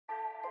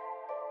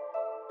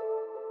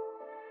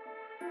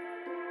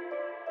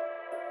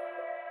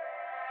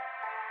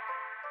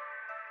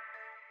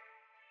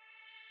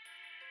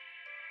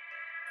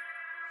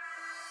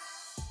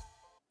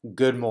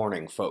Good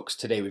morning, folks.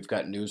 Today we've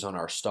got news on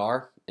our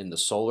star, in the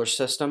solar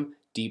system,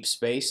 deep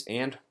space,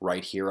 and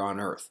right here on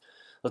Earth.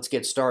 Let's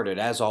get started,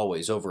 as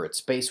always, over at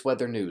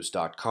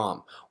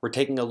spaceweathernews.com. We're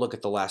taking a look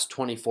at the last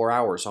 24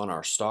 hours on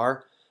our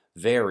star.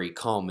 Very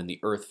calm in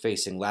the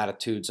Earth-facing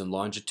latitudes and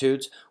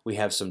longitudes. We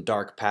have some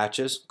dark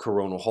patches,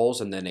 coronal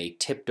holes, and then a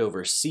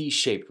tipped-over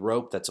C-shaped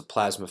rope that's a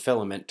plasma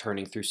filament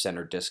turning through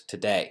center disk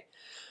today.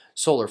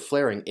 Solar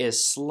flaring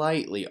is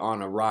slightly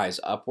on a rise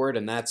upward,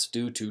 and that's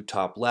due to,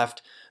 top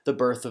left, the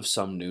birth of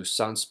some new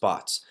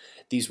sunspots.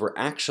 These were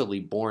actually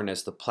born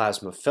as the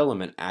plasma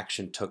filament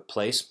action took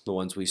place, the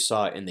ones we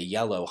saw in the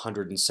yellow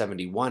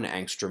 171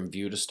 angstrom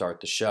view to start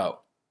the show.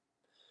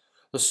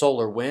 The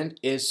solar wind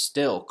is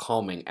still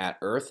calming at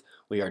Earth.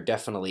 We are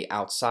definitely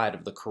outside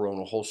of the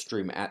coronal hole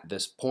stream at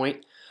this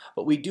point,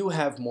 but we do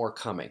have more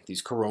coming.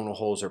 These coronal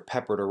holes are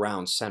peppered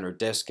around center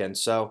disk, and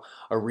so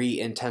a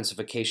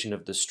re-intensification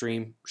of the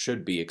stream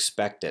should be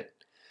expected.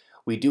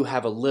 We do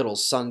have a little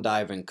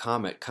sun-diving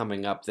comet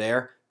coming up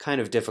there. Kind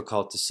of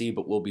difficult to see,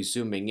 but we'll be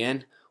zooming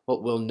in.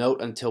 What we'll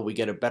note until we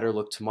get a better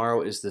look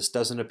tomorrow is this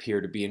doesn't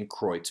appear to be in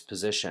Kreutz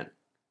position.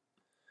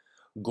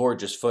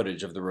 Gorgeous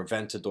footage of the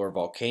Reventador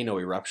volcano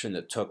eruption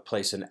that took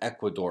place in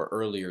Ecuador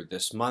earlier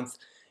this month.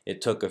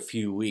 It took a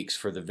few weeks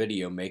for the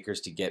video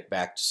makers to get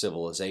back to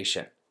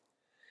civilization.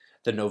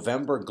 The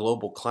November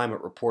Global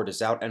Climate Report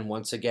is out, and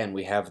once again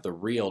we have the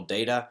real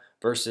data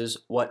versus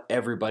what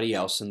everybody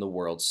else in the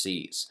world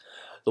sees.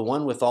 The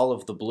one with all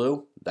of the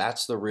blue,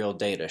 that's the real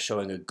data,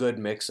 showing a good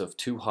mix of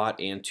too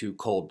hot and too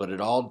cold, but it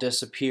all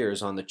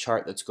disappears on the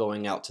chart that's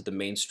going out to the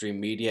mainstream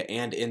media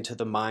and into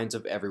the minds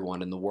of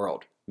everyone in the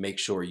world. Make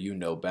sure you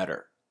know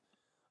better.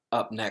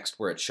 Up next,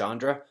 we're at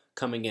Chandra,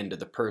 coming into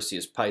the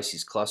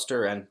Perseus-Pisces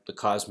cluster, and the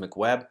cosmic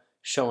web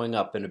showing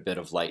up in a bit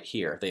of light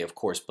here. They of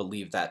course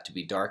believe that to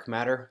be dark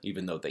matter,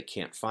 even though they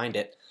can't find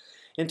it.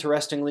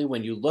 Interestingly,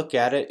 when you look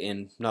at it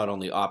in not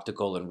only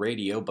optical and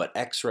radio, but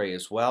X-ray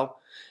as well,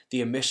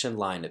 the emission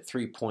line at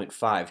 3.5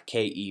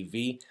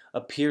 keV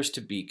appears to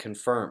be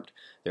confirmed.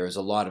 There is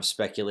a lot of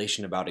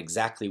speculation about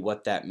exactly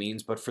what that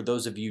means, but for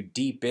those of you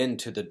deep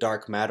into the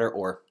dark matter,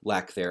 or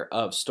lack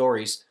thereof,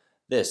 stories,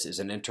 this is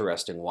an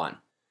interesting one.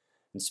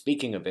 And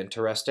speaking of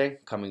interesting,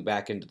 coming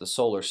back into the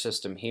solar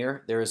system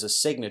here, there is a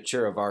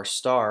signature of our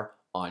star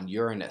on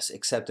Uranus,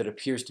 except it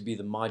appears to be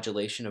the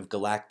modulation of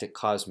galactic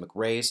cosmic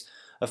rays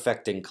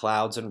affecting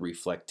clouds and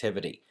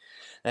reflectivity.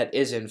 That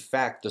is in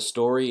fact the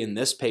story in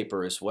this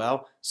paper as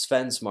well,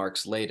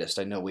 Svensmark's latest.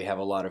 I know we have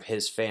a lot of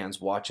his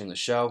fans watching the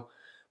show.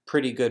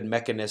 Pretty good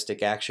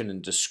mechanistic action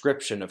and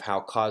description of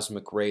how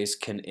cosmic rays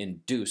can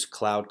induce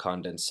cloud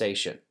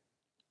condensation.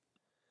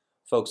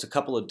 Folks, a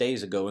couple of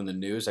days ago in the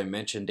news I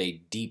mentioned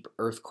a deep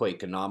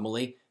earthquake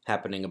anomaly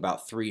happening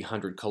about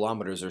 300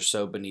 kilometers or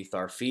so beneath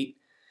our feet.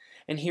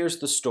 And here's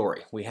the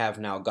story. We have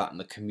now gotten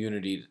the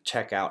community to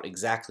check out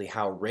exactly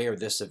how rare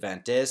this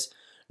event is.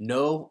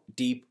 No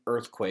deep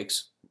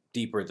earthquakes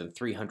deeper than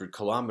 300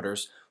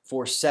 kilometers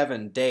for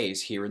 7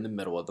 days here in the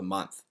middle of the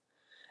month.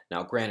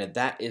 Now granted,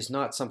 that is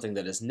not something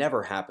that has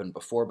never happened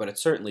before, but it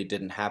certainly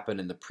didn't happen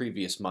in the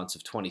previous months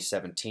of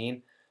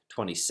 2017,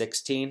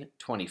 2016,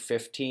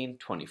 2015,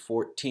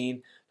 2014,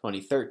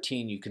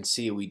 2013. You can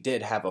see we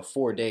did have a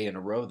 4-day in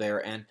a row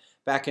there, and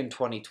back in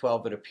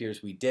 2012 it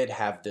appears we did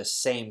have this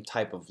same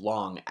type of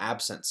long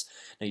absence.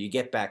 Now you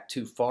get back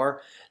too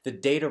far, the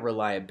data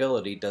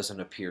reliability doesn't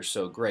appear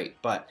so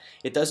great, but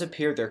it does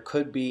appear there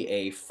could be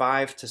a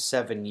 5 to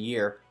 7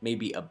 year,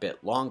 maybe a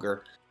bit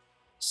longer,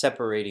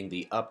 separating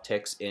the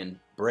upticks in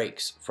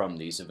breaks from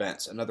these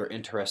events. Another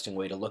interesting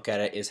way to look at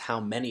it is how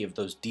many of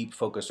those deep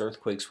focus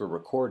earthquakes were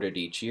recorded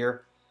each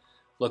year,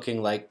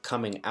 looking like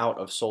coming out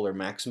of solar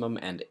maximum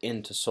and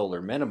into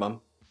solar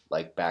minimum,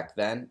 like back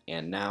then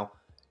and now,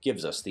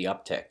 gives us the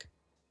uptick.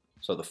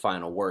 So the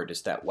final word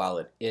is that while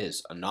it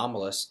is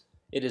anomalous,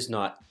 it is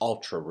not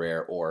ultra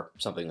rare or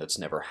something that's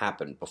never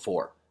happened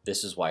before.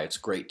 This is why it's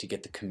great to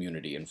get the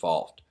community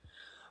involved.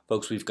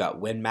 Folks, we've got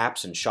wind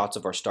maps and shots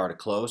of our star to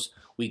close.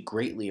 We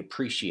greatly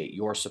appreciate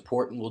your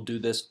support, and we'll do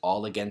this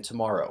all again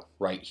tomorrow,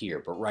 right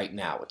here. But right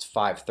now, it's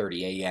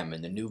 5:30 a.m.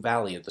 in the new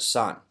Valley of the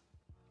Sun.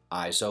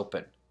 Eyes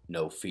open,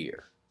 no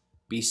fear.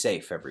 Be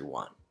safe,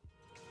 everyone.